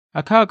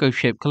A cargo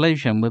ship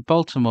collision with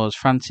Baltimore's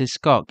Francis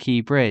Scott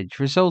Key Bridge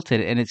resulted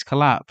in its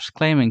collapse,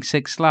 claiming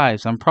 6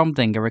 lives and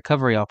prompting a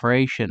recovery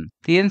operation.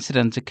 The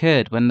incident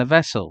occurred when the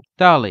vessel,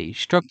 Dali,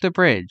 struck the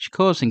bridge,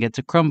 causing it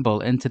to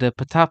crumble into the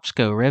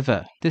Patapsco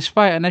River.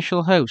 Despite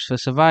initial hopes for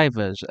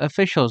survivors,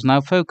 officials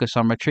now focus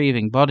on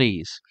retrieving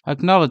bodies,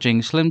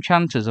 acknowledging slim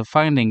chances of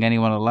finding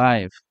anyone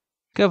alive.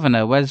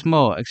 Governor Wes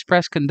Moore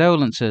expressed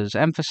condolences,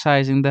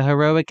 emphasizing the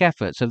heroic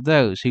efforts of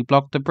those who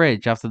blocked the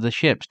bridge after the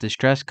ship's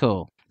distress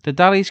call. The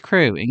Dali's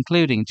crew,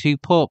 including 2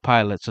 port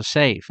pilots, are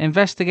safe.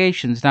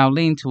 Investigations now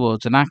lean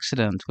towards an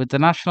accident, with the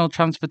National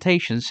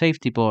Transportation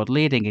Safety Board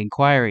leading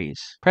inquiries.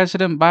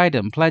 President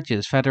Biden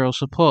pledges federal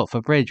support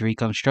for bridge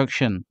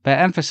reconstruction, but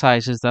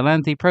emphasizes the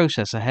lengthy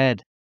process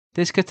ahead.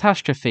 This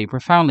catastrophe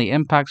profoundly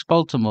impacts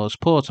Baltimore's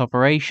port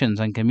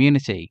operations and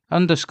community,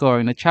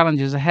 underscoring the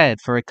challenges ahead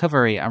for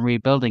recovery and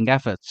rebuilding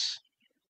efforts.